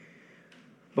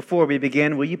Before we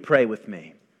begin, will you pray with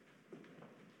me?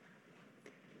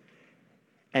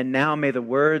 And now may the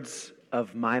words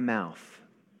of my mouth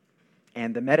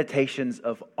and the meditations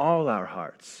of all our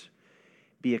hearts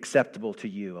be acceptable to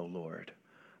you, O Lord,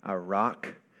 our rock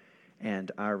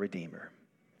and our Redeemer.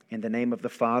 In the name of the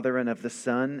Father, and of the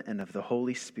Son, and of the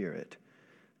Holy Spirit.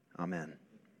 Amen.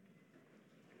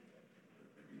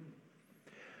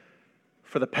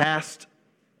 For the past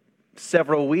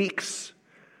several weeks,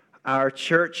 our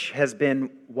church has been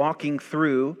walking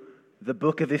through the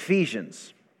book of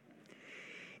Ephesians.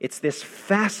 It's this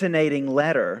fascinating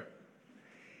letter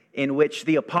in which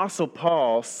the Apostle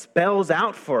Paul spells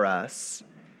out for us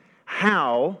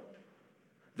how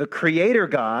the Creator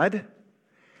God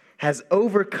has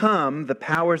overcome the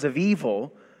powers of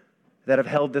evil that have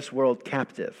held this world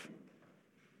captive.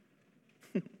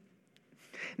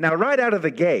 Now, right out of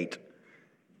the gate,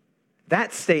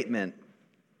 that statement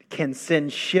can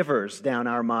send shivers down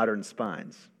our modern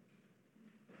spines.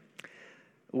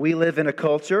 We live in a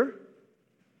culture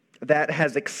that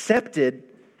has accepted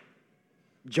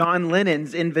John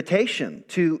Lennon's invitation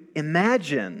to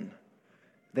imagine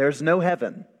there's no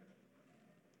heaven.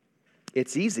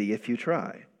 It's easy if you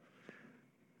try.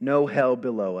 No hell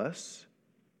below us,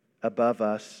 above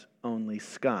us only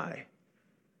sky.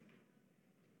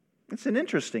 It's an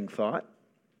interesting thought.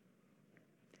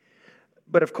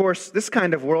 But of course, this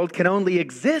kind of world can only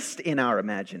exist in our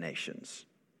imaginations.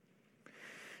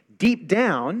 Deep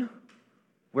down,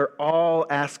 we're all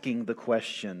asking the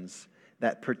questions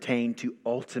that pertain to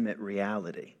ultimate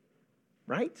reality,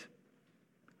 right?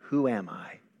 Who am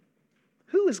I?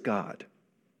 Who is God?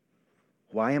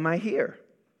 Why am I here?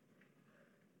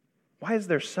 Why is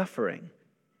there suffering?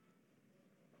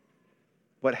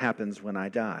 What happens when I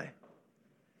die?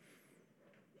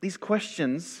 These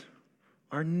questions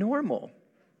are normal.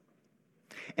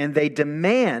 And they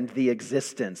demand the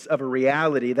existence of a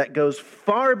reality that goes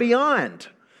far beyond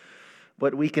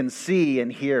what we can see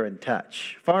and hear and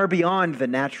touch, far beyond the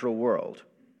natural world.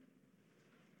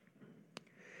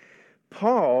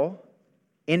 Paul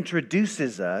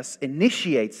introduces us,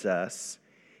 initiates us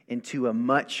into a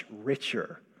much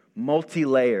richer,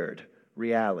 multi-layered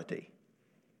reality.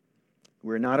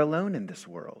 We're not alone in this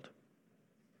world.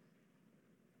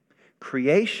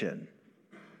 Creation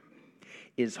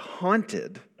is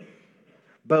haunted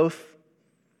both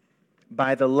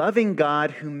by the loving God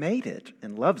who made it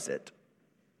and loves it,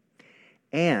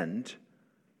 and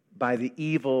by the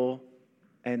evil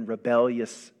and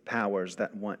rebellious powers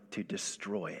that want to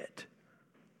destroy it.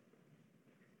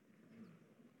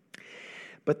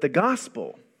 But the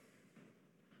gospel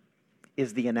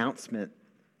is the announcement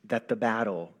that the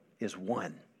battle is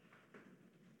won.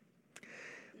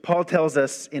 Paul tells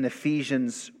us in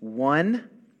Ephesians 1,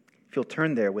 if you'll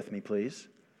turn there with me, please.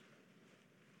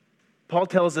 Paul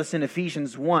tells us in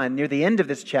Ephesians 1, near the end of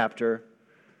this chapter,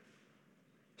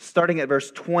 starting at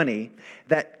verse 20,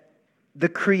 that the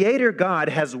Creator God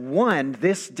has won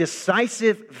this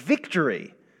decisive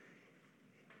victory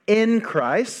in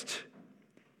Christ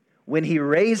when He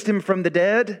raised Him from the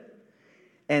dead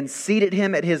and seated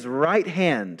Him at His right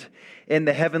hand in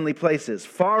the heavenly places,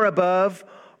 far above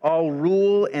all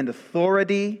rule and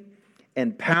authority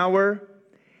and power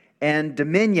and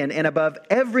dominion, and above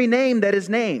every name that is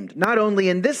named, not only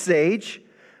in this age,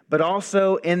 but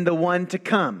also in the one to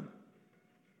come.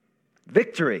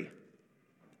 Victory.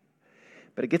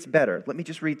 But it gets better. Let me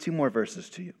just read 2 more verses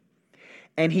to you.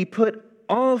 And He put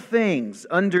all things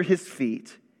under His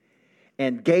feet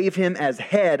and gave Him as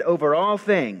head over all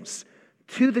things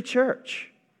to the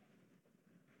church,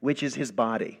 which is His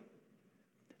body,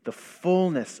 the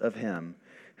fullness of Him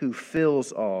who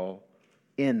fills all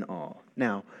in all.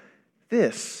 Now,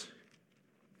 this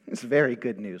is very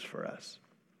good news for us.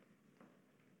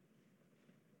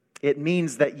 It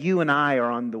means that you and I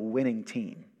are on the winning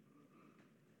team.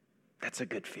 That's a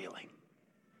good feeling.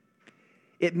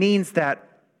 It means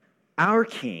that our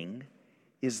King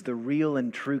is the real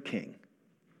and true King.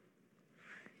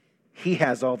 He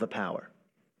has all the power.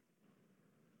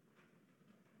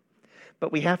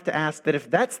 But we have to ask that if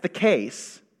that's the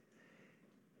case,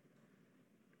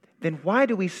 then why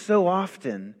do we so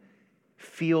often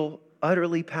feel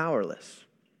utterly powerless?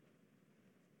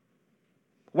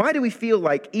 Why do we feel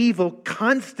like evil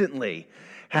constantly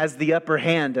has the upper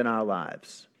hand in our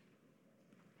lives?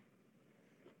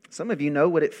 Some of you know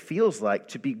what it feels like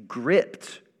to be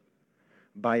gripped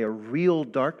by a real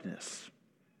darkness.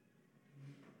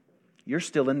 You're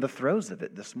still in the throes of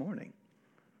it this morning.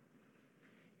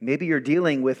 Maybe you're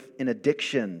dealing with an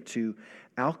addiction to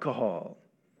alcohol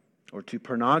or to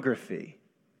pornography.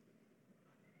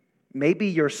 Maybe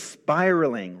you're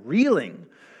spiraling, reeling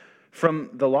from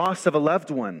the loss of a loved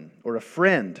one or a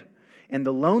friend, and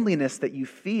the loneliness that you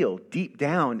feel deep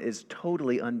down is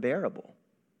totally unbearable.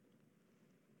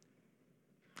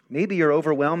 Maybe you're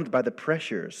overwhelmed by the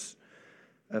pressures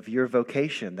of your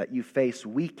vocation that you face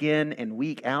week in and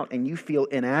week out, and you feel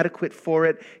inadequate for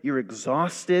it. You're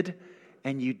exhausted,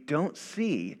 and you don't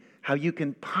see how you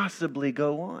can possibly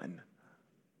go on.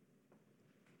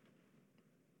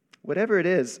 Whatever it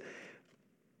is,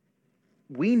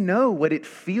 we know what it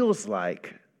feels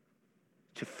like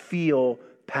to feel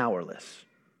powerless.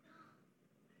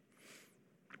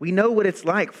 We know what it's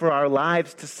like for our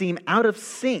lives to seem out of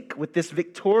sync with this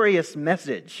victorious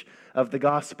message of the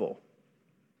gospel.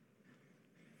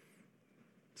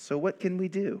 So what can we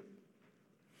do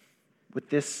with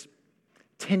this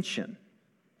tension?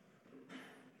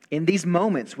 In these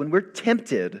moments when we're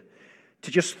tempted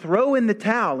to just throw in the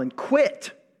towel and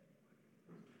quit,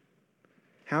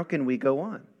 how can we go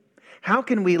on? How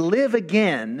can we live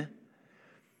again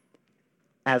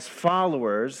as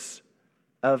followers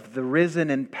of the risen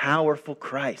and powerful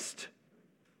Christ?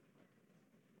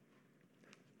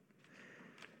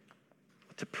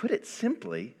 To put it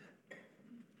simply,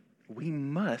 we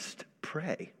must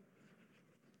pray.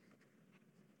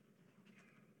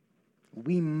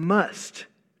 We must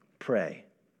pray.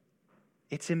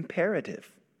 It's imperative.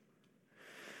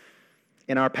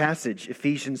 In our passage,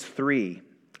 Ephesians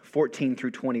 3:14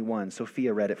 through 21,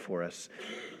 Sophia read it for us.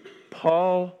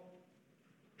 Paul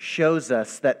shows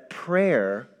us that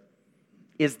prayer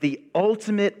is the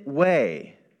ultimate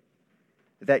way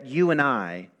that you and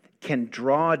I can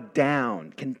draw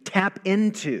down, can tap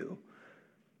into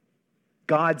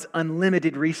God's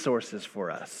unlimited resources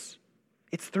for us.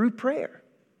 It's through prayer.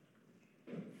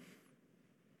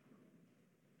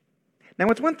 Now,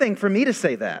 it's one thing for me to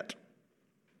say that,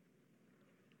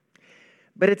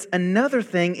 but it's another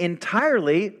thing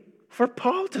entirely for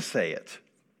Paul to say it.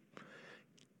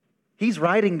 He's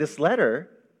writing this letter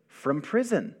from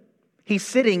prison. He's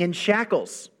sitting in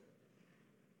shackles.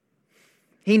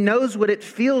 He knows what it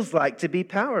feels like to be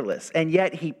powerless, and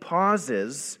yet he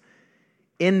pauses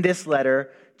in this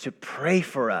letter to pray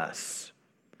for us.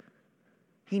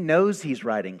 He knows he's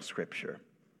writing Scripture.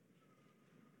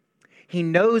 He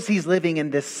knows he's living in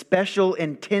this special,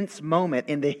 intense moment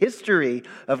in the history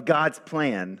of God's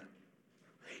plan.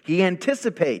 He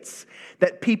anticipates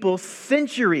that people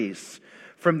centuries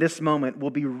from this moment will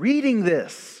be reading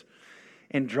this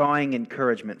and drawing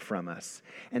encouragement from us.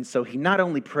 And so he not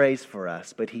only prays for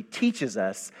us, but he teaches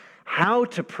us how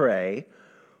to pray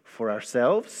for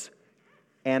ourselves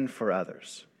and for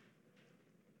others.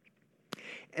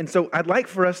 And so I'd like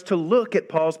for us to look at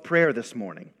Paul's prayer this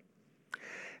morning.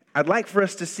 I'd like for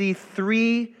us to see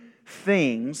three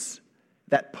things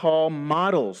that Paul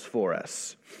models for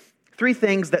us. Three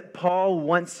things that Paul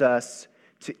wants us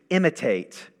to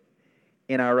imitate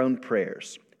in our own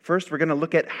prayers. First, we're going to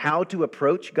look at how to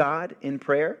approach God in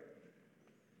prayer.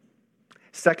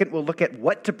 Second, we'll look at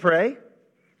what to pray.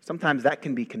 Sometimes that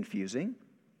can be confusing.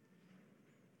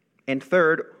 And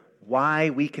third, why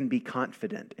we can be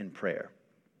confident in prayer.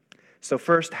 So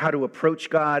first, how to approach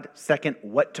God. Second,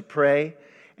 what to pray.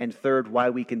 And third, why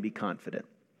we can be confident.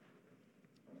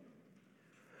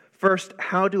 First,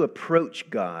 how to approach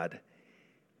God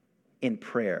in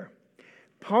prayer.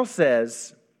 Paul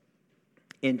says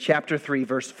in chapter 3,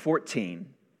 verse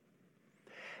 14,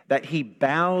 that he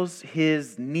bows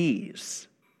his knees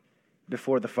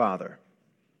before the Father.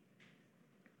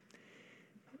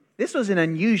 This was an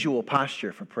unusual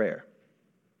posture for prayer.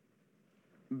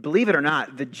 Believe it or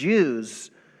not, the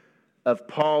Jews of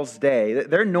Paul's day,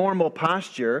 their normal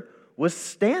posture was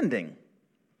standing.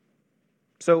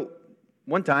 So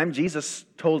one time, Jesus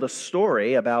told a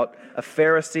story about a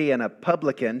Pharisee and a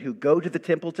publican who go to the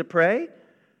temple to pray,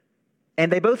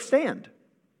 and they both stand.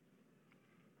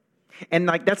 And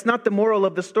that's not the moral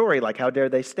of the story, how dare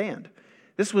they stand?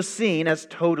 This was seen as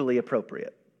totally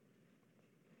appropriate.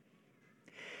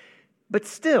 But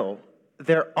still,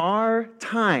 there are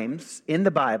times in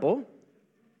the Bible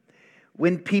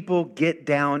when people get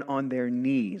down on their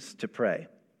knees to pray.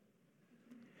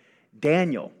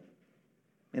 Daniel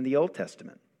in the Old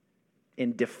Testament,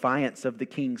 in defiance of the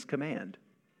king's command.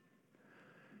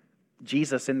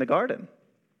 Jesus in the garden.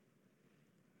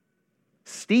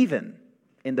 Stephen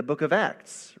in the book of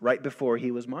Acts, right before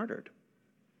he was martyred.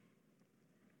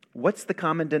 What's the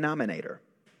common denominator?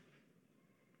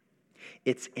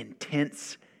 It's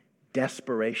intense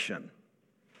desperation.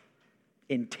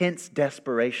 Intense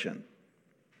desperation.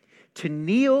 To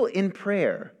kneel in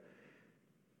prayer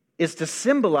is to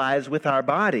symbolize with our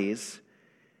bodies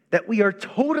that we are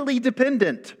totally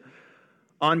dependent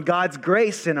on God's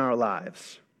grace in our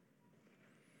lives.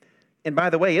 And by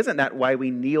the way, isn't that why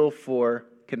we kneel for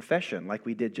confession like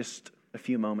we did just a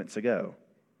few moments ago?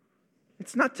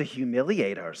 It's not to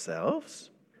humiliate ourselves.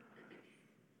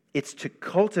 It's to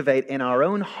cultivate in our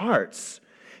own hearts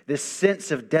this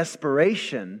sense of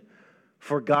desperation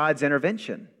for God's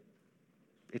intervention.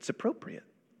 It's appropriate.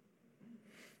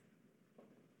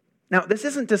 Now, this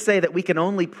isn't to say that we can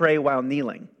only pray while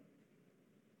kneeling.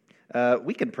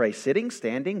 We can pray sitting,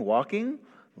 standing, walking,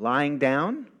 lying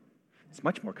down. It's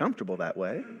much more comfortable that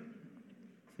way.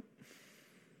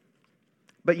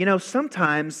 But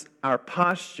sometimes our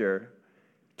posture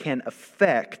can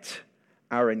affect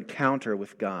our encounter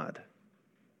with God.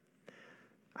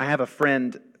 I have a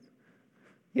friend.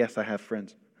 Yes, I have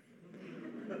friends.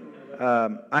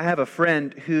 I have a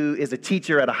friend who is a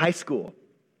teacher at a high school.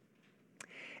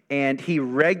 And he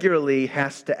regularly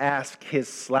has to ask his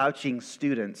slouching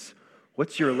students,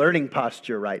 "What's your learning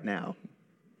posture right now?"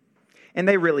 And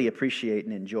they really appreciate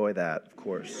and enjoy that, of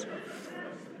course.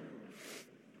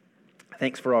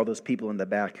 Thanks for all those people in the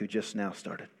back who just now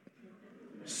started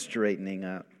straightening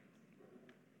up.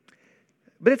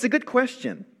 But it's a good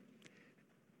question.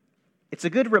 It's a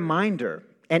good reminder,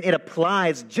 and it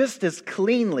applies just as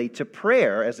cleanly to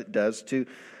prayer as it does to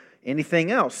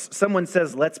anything else. Someone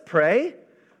says, "Let's pray,"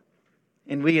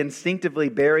 and we instinctively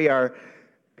bury our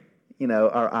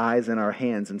eyes in our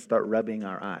hands and start rubbing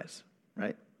our eyes,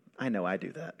 right? I know I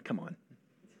do that. Come on.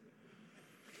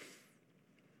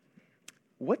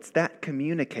 What's that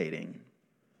communicating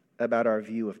about our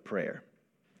view of prayer?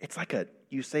 It's like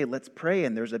you say, "Let's pray,"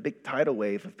 and there's a big tidal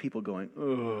wave of people going,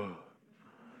 "Ugh."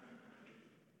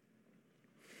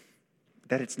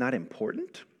 That it's not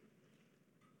important?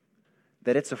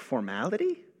 That it's a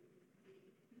formality?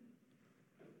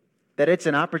 That it's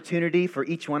an opportunity for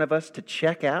each one of us to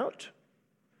check out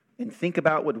and think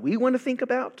about what we want to think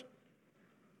about?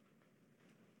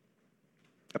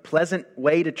 A pleasant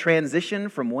way to transition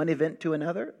from one event to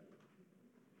another?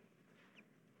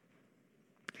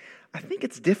 I think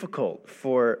it's difficult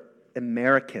for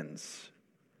Americans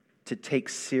to take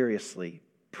seriously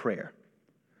prayer.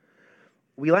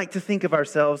 We like to think of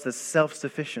ourselves as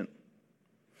self-sufficient.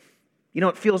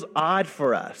 It feels odd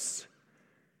for us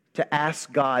to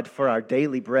ask God for our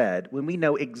daily bread when we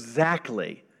know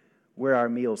exactly where our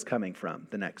meal's coming from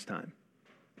the next time.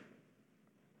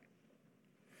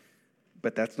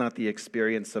 But that's not the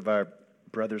experience of our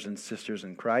brothers and sisters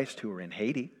in Christ who are in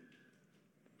Haiti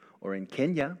or in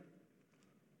Kenya.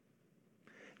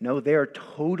 No, they're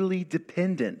totally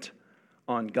dependent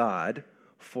on God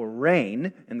for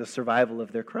rain and the survival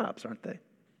of their crops, aren't they?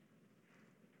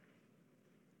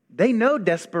 They know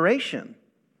desperation.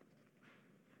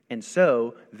 And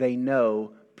so they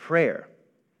know prayer.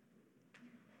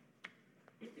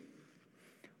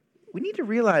 We need to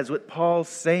realize what Paul's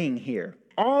saying here.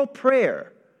 All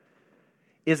prayer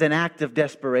is an act of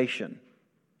desperation.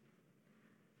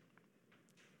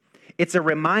 It's a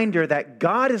reminder that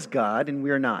God is God and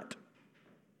we're not.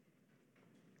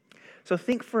 So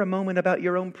think for a moment about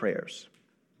your own prayers.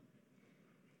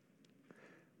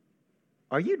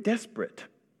 Are you desperate?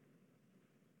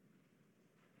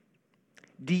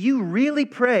 Do you really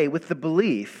pray with the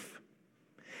belief,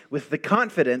 with the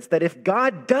confidence that if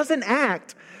God doesn't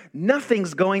act,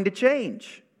 nothing's going to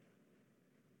change?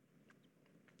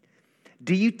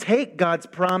 Do you take God's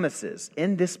promises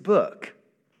in this book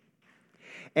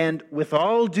and, with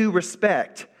all due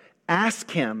respect,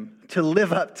 ask Him to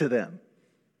live up to them?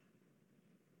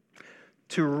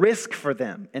 To risk for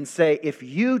them and say, if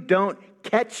you don't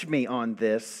catch me on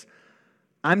this,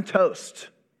 I'm toast.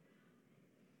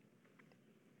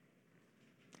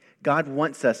 God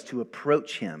wants us to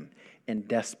approach Him in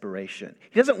desperation.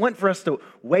 He doesn't want for us to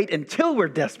wait until we're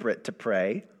desperate to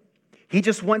pray. He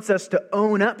just wants us to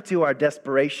own up to our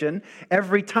desperation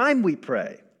every time we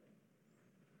pray.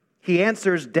 He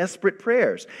answers desperate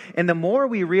prayers. And the more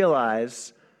we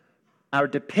realize our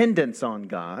dependence on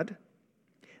God,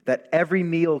 that every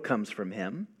meal comes from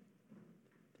Him,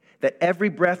 that every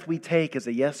breath we take is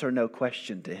a yes or no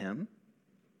question to Him,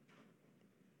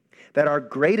 that our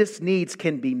greatest needs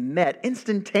can be met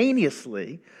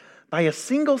instantaneously by a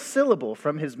single syllable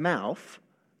from His mouth,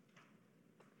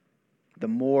 the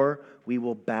more we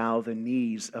will bow the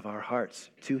knees of our hearts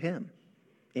to Him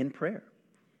in prayer.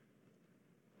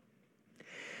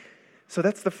 So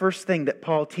that's the first thing that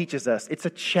Paul teaches us. It's a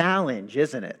challenge,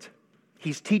 isn't it?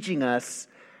 He's teaching us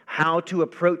how to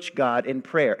approach God in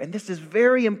prayer. And this is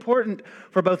very important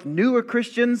for both newer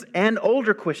Christians and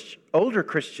older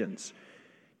Christians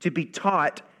to be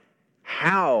taught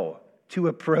how to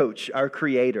approach our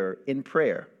Creator in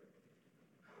prayer.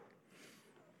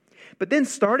 But then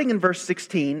starting in verse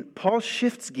 16, Paul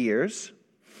shifts gears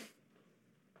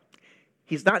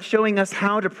He's not showing us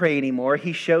how to pray anymore.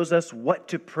 He shows us what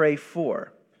to pray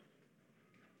for.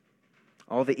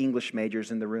 All the English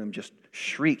majors in the room just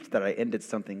shrieked that I ended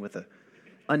something with an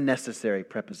unnecessary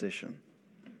preposition.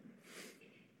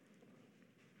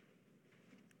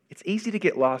 It's easy to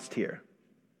get lost here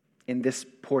in this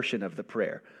portion of the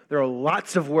prayer. There are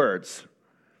lots of words.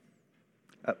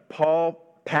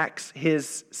 Paul packs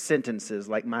his sentences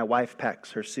like my wife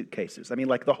packs her suitcases. I mean,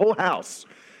 like the whole house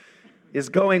is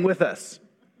going with us.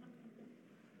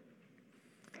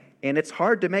 And it's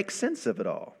hard to make sense of it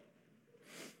all.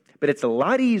 But it's a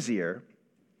lot easier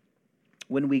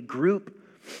when we group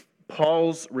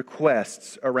Paul's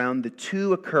requests around the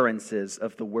two occurrences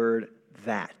of the word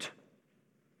that.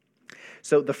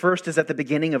 So the first is at the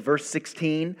beginning of verse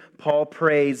 16. Paul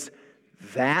prays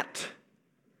that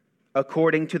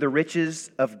according to the riches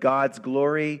of God's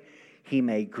glory, He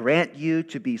may grant you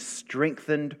to be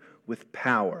strengthened with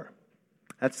power.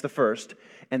 That's the first.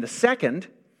 And the second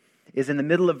is in the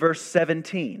middle of verse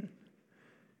 17.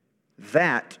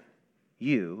 That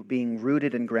you, being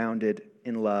rooted and grounded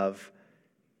in love,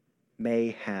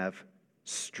 may have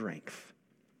strength.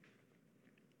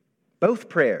 Both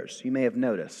prayers, you may have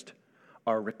noticed,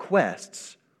 are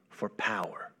requests for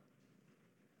power.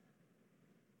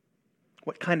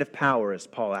 What kind of power is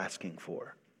Paul asking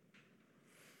for?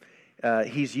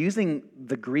 He's using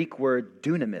the Greek word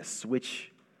dunamis,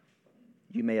 which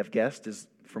you may have guessed is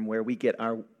from where we get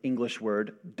our English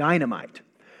word dynamite.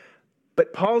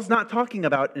 But Paul's not talking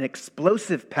about an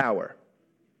explosive power.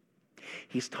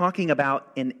 He's talking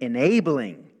about an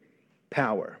enabling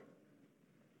power.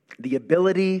 The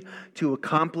ability to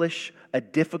accomplish a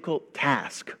difficult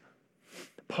task.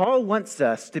 Paul wants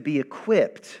us to be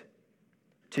equipped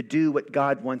to do what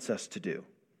God wants us to do.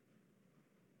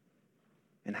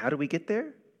 And how do we get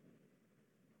there?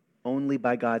 Only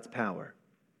by God's power.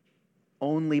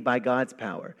 Only by God's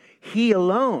power. He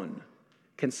alone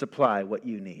can supply what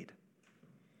you need.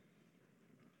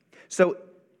 So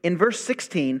in verse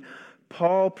 16,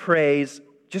 Paul prays,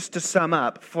 just to sum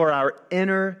up, for our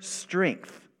inner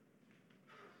strength.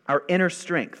 Our inner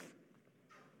strength.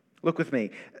 Look with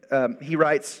me.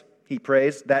 He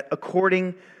prays that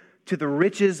according to the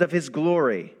riches of His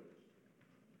glory,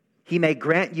 He may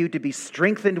grant you to be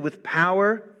strengthened with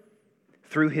power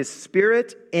through His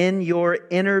Spirit in your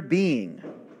inner being,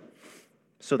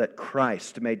 so that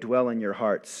Christ may dwell in your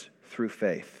hearts through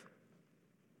faith.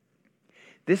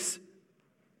 This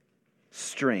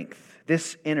strength,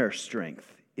 this inner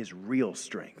strength, is real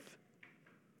strength.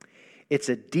 It's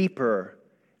a deeper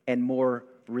and more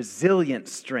resilient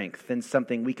strength than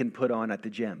something we can put on at the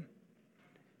gym.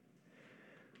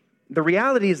 The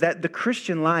reality is that the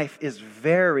Christian life is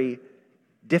very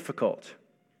difficult.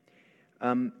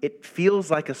 It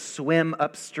feels like a swim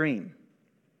upstream.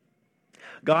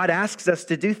 God asks us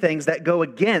to do things that go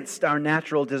against our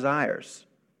natural desires.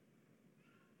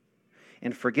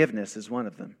 And forgiveness is one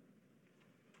of them.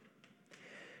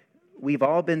 We've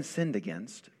all been sinned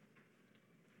against,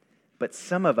 but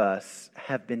some of us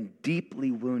have been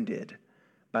deeply wounded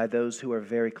by those who are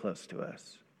very close to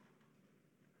us.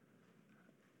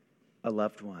 A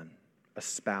loved one, a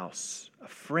spouse, a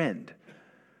friend,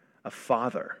 a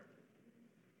father.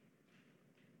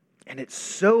 And it's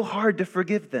so hard to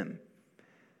forgive them.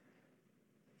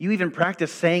 You even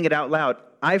practice saying it out loud,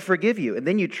 I forgive you. And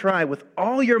then you try with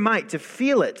all your might to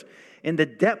feel it in the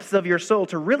depths of your soul,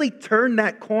 to really turn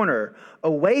that corner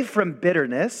away from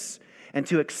bitterness and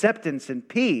to acceptance and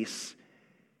peace.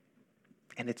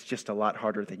 And it's just a lot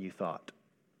harder than you thought.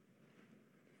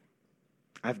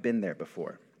 I've been there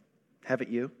before.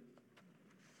 Haven't you?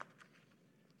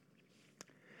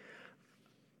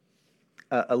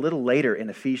 A little later in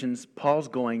Ephesians, Paul's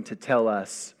going to tell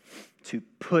us to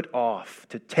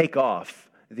take off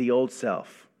the old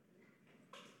self,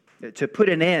 to put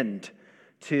an end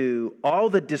to all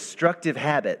the destructive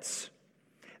habits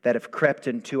that have crept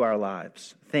into our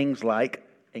lives. Things like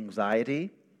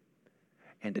anxiety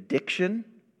and addiction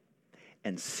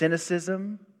and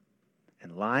cynicism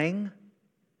and lying.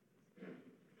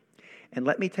 And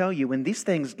let me tell you, when these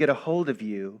things get a hold of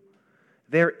you,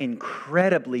 they're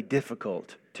incredibly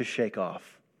difficult to shake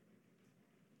off.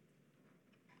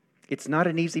 It's not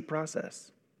an easy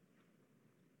process.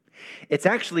 It's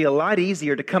actually a lot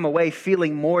easier to come away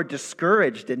feeling more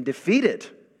discouraged and defeated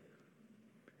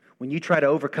when you try to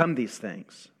overcome these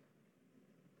things.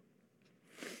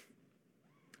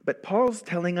 But Paul's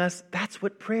telling us that's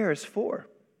what prayer is for.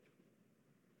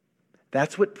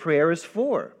 That's what prayer is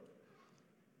for.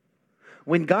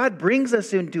 When God brings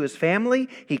us into His family,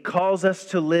 He calls us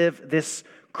to live this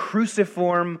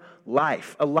cruciform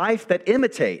life, a life that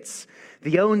imitates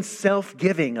the own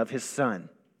self-giving of his Son.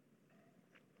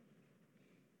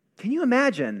 Can you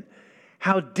imagine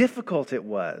how difficult it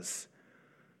was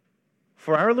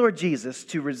for our Lord Jesus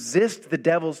to resist the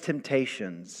devil's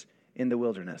temptations in the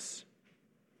wilderness?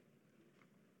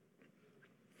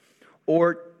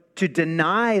 Or to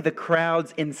deny the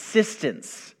crowd's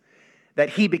insistence that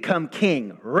he become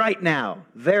king right now,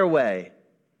 their way?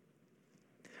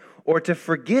 Or to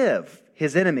forgive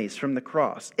his enemies from the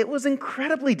cross? It was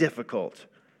incredibly difficult.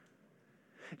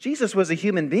 Jesus was a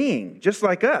human being, just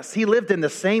like us. He lived in the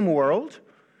same world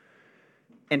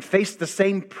and faced the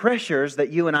same pressures that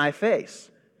you and I face.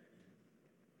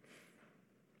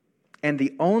 And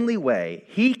the only way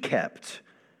he kept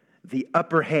the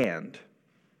upper hand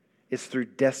is through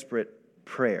desperate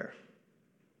prayer.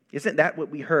 Isn't that what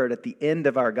we heard at the end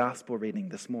of our gospel reading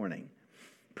this morning?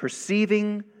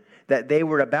 Perceiving that they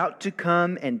were about to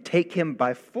come and take him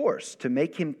by force to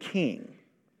make him king,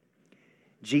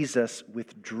 Jesus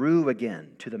withdrew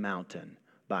again to the mountain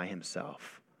by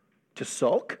himself. To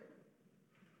sulk?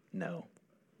 No.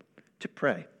 To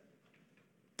pray.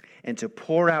 And to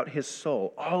pour out his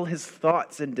soul, all his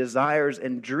thoughts and desires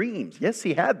and dreams. Yes,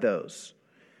 he had those.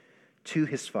 To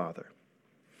his Father.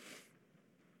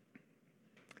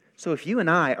 So if you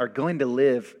and I are going to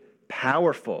live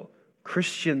powerful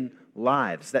Christian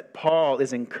lives that Paul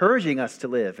is encouraging us to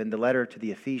live in the letter to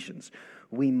the Ephesians,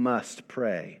 we must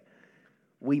pray.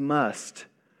 We must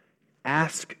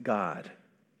ask God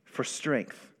for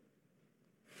strength.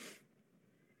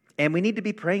 And we need to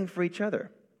be praying for each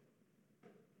other.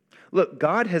 Look,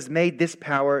 God has made this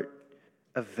power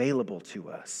available to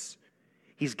us.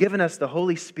 He's given us the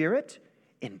Holy Spirit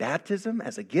in baptism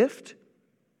as a gift.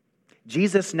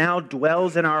 Jesus now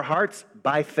dwells in our hearts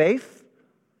by faith.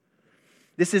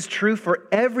 This is true for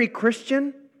every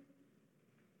Christian.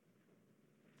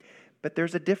 But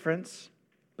there's a difference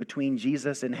between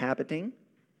Jesus inhabiting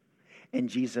and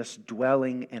Jesus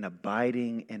dwelling and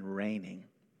abiding and reigning.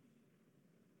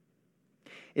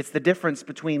 It's the difference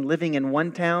between living in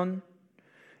one town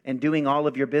and doing all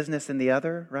of your business in the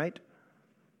other, right?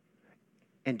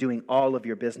 And doing all of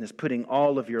your business, putting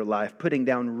all of your life, putting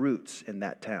down roots in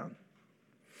that town.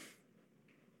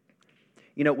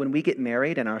 You know, when we get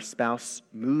married and our spouse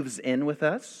moves in with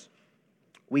us,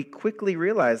 we quickly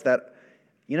realize that,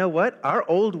 you know what? Our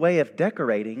old way of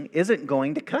decorating isn't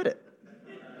going to cut it.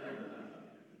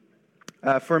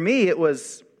 For me, it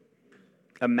was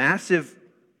a massive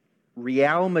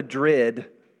Real Madrid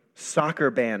soccer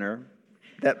banner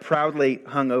that proudly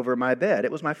hung over my bed.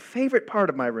 It was my favorite part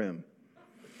of my room.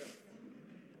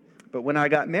 But when I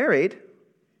got married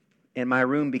and my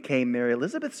room became Mary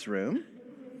Elizabeth's room,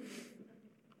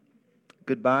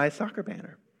 goodbye soccer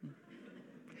banner.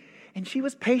 And she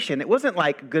was patient. It wasn't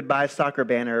like goodbye soccer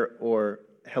banner or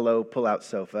hello pull-out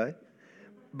sofa.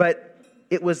 But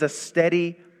it was a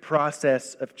steady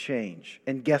process of change.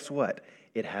 And guess what?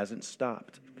 It hasn't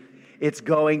stopped. It's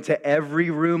going to every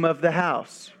room of the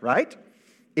house, right?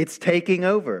 It's taking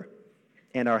over.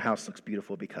 And our house looks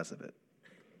beautiful because of it.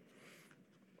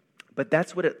 But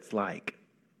that's what it's like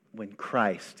when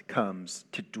Christ comes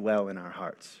to dwell in our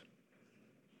hearts.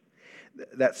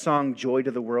 That song, Joy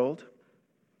to the World,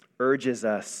 urges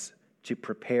us to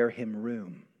prepare him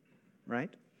room,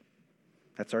 right?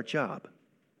 That's our job.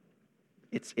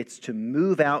 It's to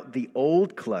move out the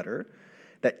old clutter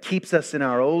that keeps us in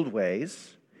our old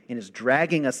ways and is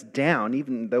dragging us down,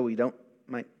 even though we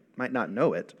might not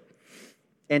know it,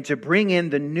 and to bring in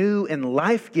the new and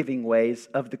life-giving ways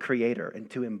of the Creator and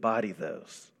to embody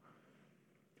those.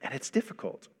 And it's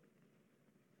difficult.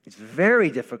 It's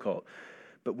very difficult.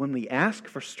 But when we ask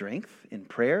for strength in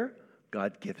prayer,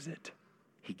 God gives it.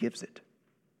 He gives it.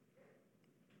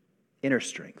 Inner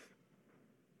strength.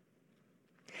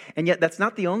 And yet that's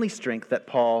not the only strength that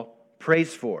Paul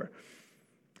prays for.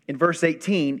 In verse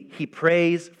 18, he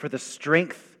prays for the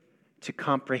strength to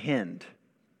comprehend.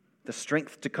 The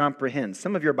strength to comprehend.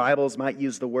 Some of your Bibles might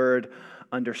use the word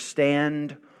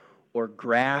understand or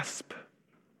grasp.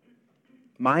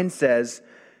 Mine says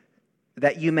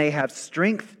that you may have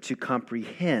strength to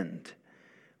comprehend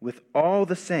with all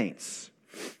the saints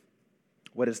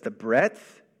what is the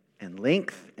breadth and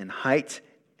length and height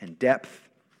and depth,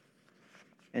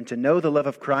 and to know the love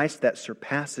of Christ that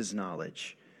surpasses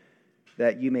knowledge,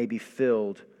 that you may be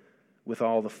filled with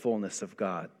all the fullness of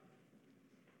God.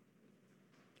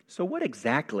 So what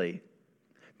exactly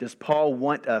does Paul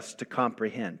want us to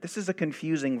comprehend? This is a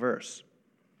confusing verse.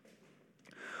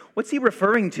 What's he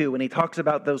referring to when he talks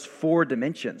about those four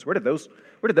dimensions? Where did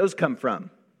those come from?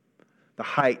 The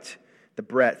height, the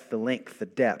breadth, the length, the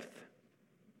depth.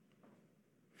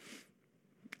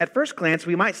 At first glance,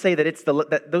 we might say that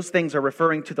that those things are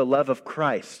referring to the love of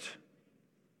Christ,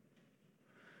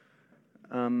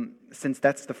 since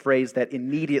that's the phrase that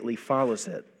immediately follows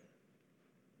it.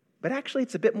 But actually,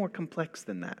 it's a bit more complex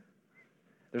than that.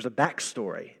 There's a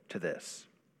backstory to this.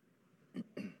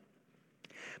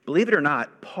 Believe it or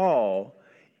not, Paul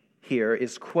here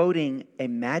is quoting a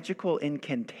magical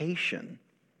incantation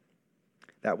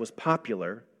that was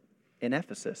popular in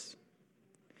Ephesus,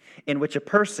 in which a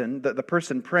person, the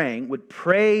person praying, would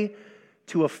pray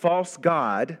to a false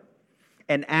god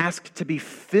and ask to be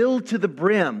filled to the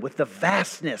brim with the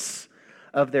vastness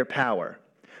of their power,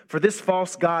 for this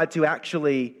false god to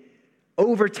actually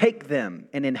overtake them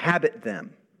and inhabit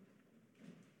them.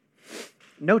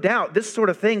 No doubt, this sort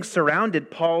of thing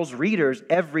surrounded Paul's readers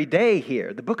every day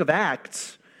here. The book of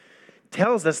Acts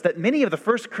tells us that many of the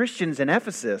first Christians in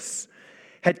Ephesus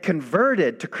had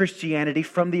converted to Christianity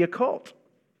from the occult.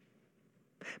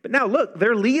 But now look,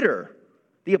 their leader,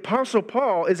 the Apostle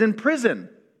Paul, is in prison.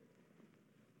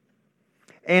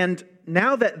 And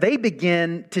now that they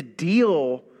begin to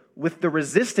deal with the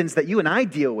resistance that you and I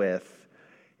deal with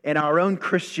in our own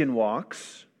Christian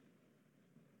walks,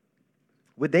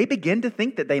 would they begin to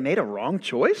think that they made a wrong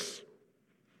choice?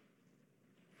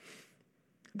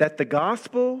 That the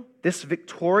gospel, this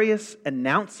victorious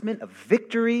announcement of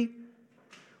victory,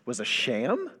 was a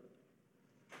sham?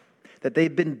 That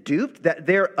they've been duped? That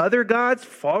their other gods,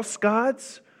 false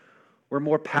gods, were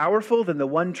more powerful than the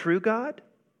one true God?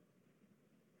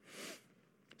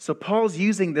 So Paul's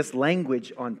using this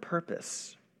language on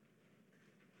purpose.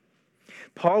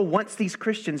 Paul wants these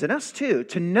Christians, and us too,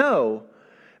 to know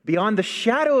beyond the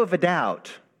shadow of a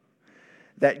doubt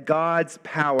that God's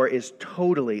power is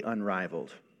totally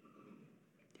unrivaled.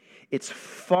 It's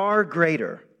far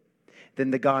greater than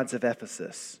the gods of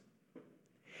Ephesus.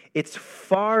 It's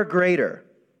far greater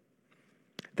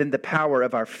than the power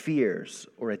of our fears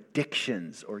or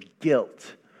addictions or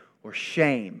guilt or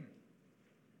shame.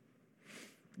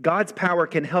 God's power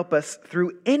can help us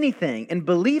through anything, and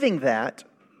believing that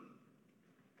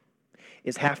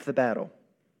is half the battle.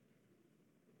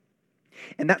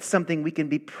 And that's something we can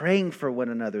be praying for one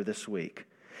another this week,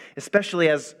 especially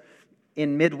as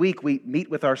in midweek we meet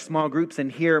with our small groups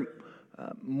and hear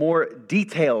more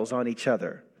details on each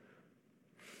other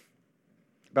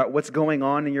about what's going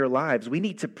on in your lives. We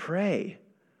need to pray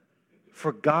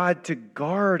for God to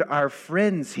guard our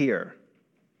friends here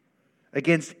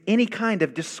against any kind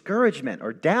of discouragement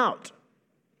or doubt.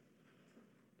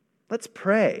 Let's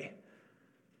pray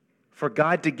for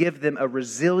God to give them a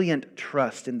resilient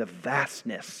trust in the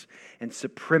vastness and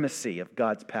supremacy of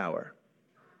God's power.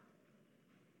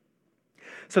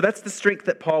 So that's the strength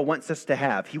that Paul wants us to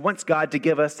have. He wants God to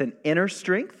give us an inner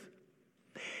strength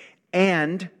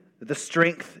and the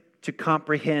strength to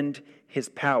comprehend His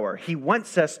power. He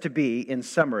wants us to be, in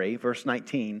summary, verse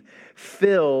 19,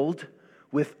 filled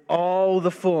with all the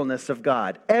fullness of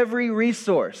God. Every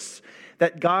resource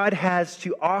that God has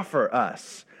to offer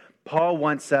us, Paul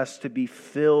wants us to be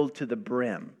filled to the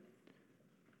brim,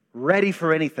 ready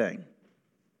for anything.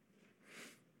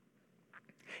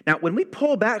 Now, when we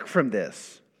pull back from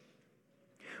this,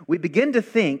 we begin to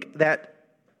think that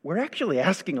we're actually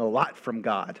asking a lot from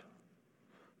God.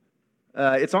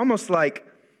 It's almost like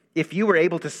if you were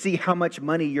able to see how much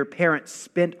money your parents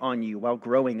spent on you while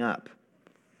growing up.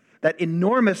 That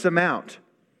enormous amount.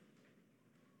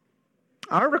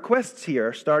 Our requests here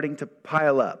are starting to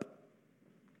pile up.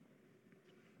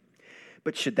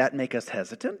 But should that make us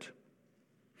hesitant?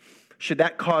 Should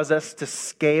that cause us to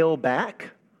scale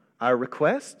back our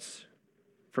requests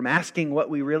from asking what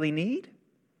we really need?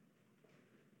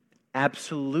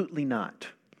 Absolutely not,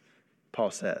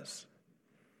 Paul says.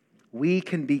 We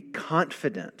can be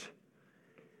confident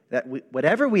that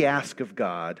whatever we ask of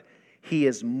God, He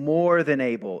is more than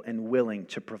able and willing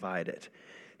to provide it.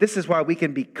 This is why we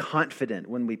can be confident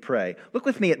when we pray. Look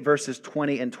with me at verses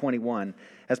 20 and 21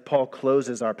 as Paul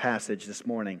closes our passage this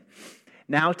morning.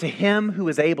 Now to Him who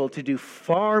is able to do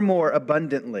far more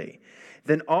abundantly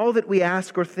than all that we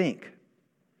ask or think,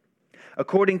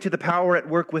 according to the power at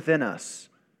work within us,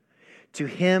 to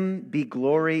Him be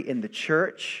glory in the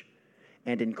church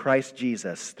and in Christ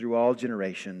Jesus through all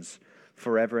generations,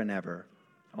 forever and ever.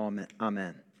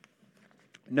 Amen.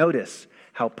 Notice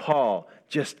how Paul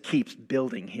just keeps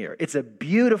building here. It's a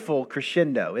beautiful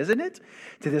crescendo, isn't it?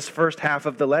 To this first half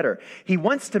of the letter. He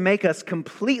wants to make us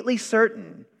completely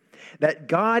certain that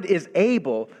God is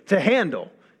able to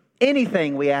handle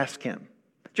anything we ask Him.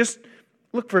 Just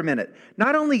look for a minute.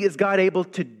 Not only is God able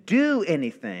to do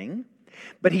anything,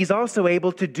 but He's also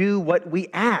able to do what we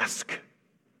ask.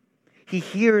 He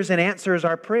hears and answers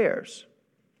our prayers.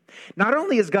 Not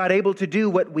only is God able to do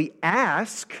what we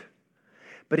ask,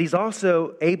 but He's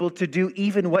also able to do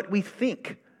even what we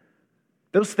think.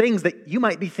 Those things that you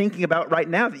might be thinking about right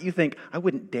now that you think, I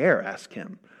wouldn't dare ask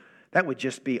Him. That would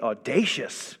just be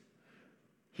audacious.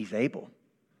 He's able.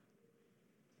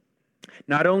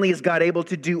 Not only is God able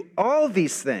to do all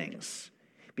these things,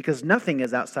 because nothing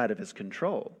is outside of His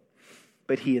control,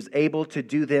 but He is able to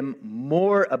do them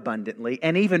more abundantly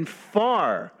and even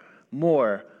far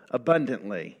more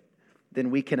abundantly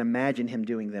than we can imagine Him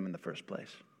doing them in the first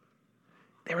place.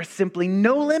 There is simply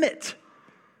no limit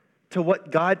to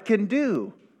what God can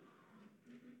do.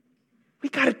 We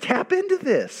got to tap into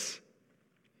this.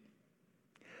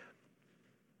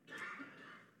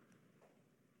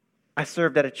 I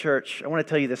served at a church. I want to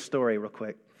tell you this story real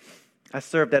quick. I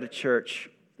served at a church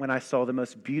when I saw the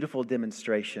most beautiful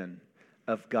demonstration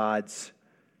of God's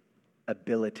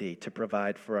ability to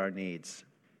provide for our needs.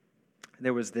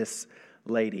 There was this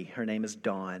lady, her name is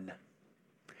Dawn,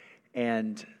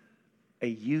 and a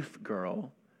youth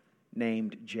girl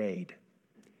named Jade.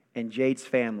 And Jade's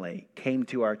family came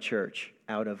to our church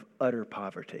out of utter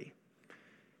poverty.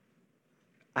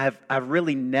 I've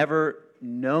really never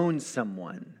known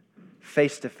someone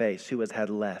face to face who has had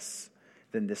less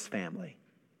than this family.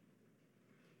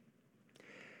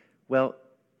 Well,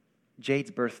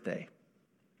 Jade's birthday,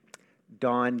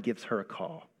 Dawn gives her a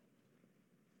call.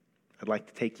 I'd like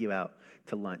to take you out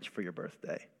to lunch for your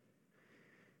birthday.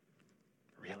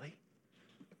 Really?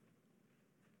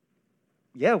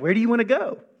 Yeah, where do you want to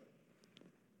go?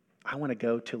 I want to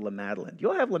go to La Madeleine. We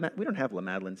don't have La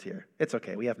Madelines here. It's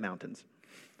okay, we have mountains.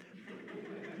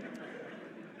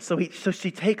 So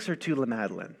she takes her to La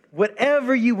Madeleine.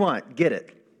 Whatever you want, get it.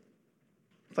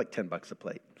 It's like $10 a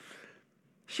plate.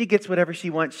 She gets whatever she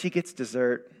wants. She gets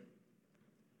dessert.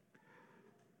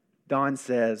 Dawn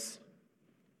says,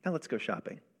 now let's go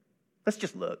shopping. Let's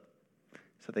just look.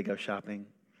 So they go shopping.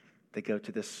 They go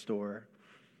to this store.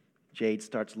 Jade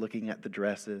starts looking at the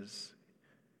dresses.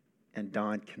 And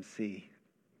Dawn can see.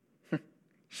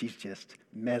 She's just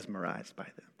mesmerized by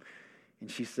them.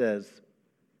 And she says,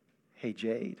 hey,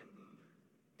 Jade,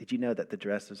 did you know that the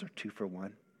dresses are 2 for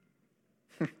 $1?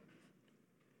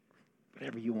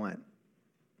 Whatever you want.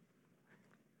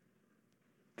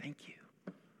 Thank you.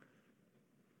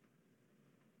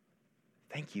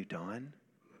 Thank you, Dawn.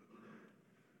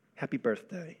 Happy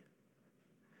birthday.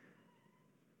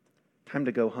 Time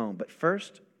to go home. But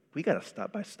first, we got to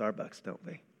stop by Starbucks, don't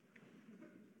we?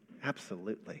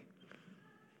 Absolutely.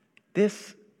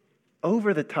 This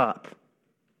over-the-top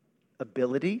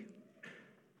ability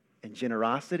and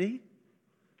generosity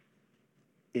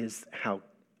is how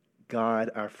God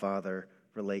our Father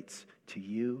relates to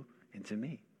you and to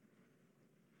me.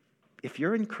 If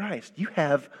you're in Christ, you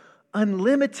have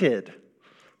unlimited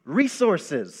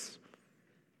resources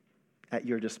at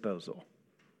your disposal.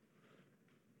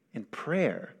 And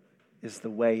prayer is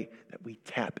the way that we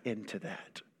tap into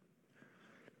that,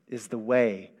 is the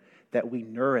way that we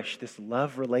nourish this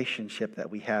love relationship that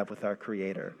we have with our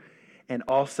Creator, and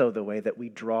also the way that we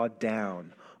draw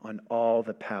down on all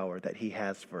the power that He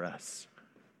has for us.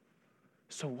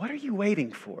 So what are you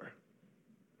waiting for?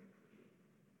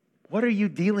 What are you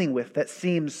dealing with that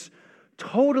seems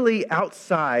totally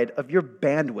outside of your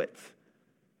bandwidth?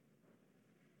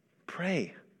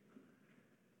 Pray.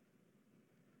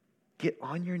 Get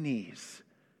on your knees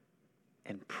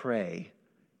and pray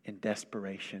in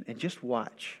desperation. And just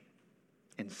watch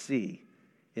and see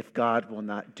if God will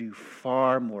not do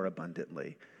far more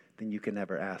abundantly than you can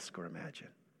ever ask or imagine.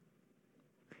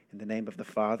 In the name of the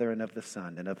Father, and of the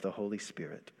Son, and of the Holy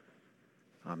Spirit.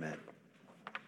 Amen.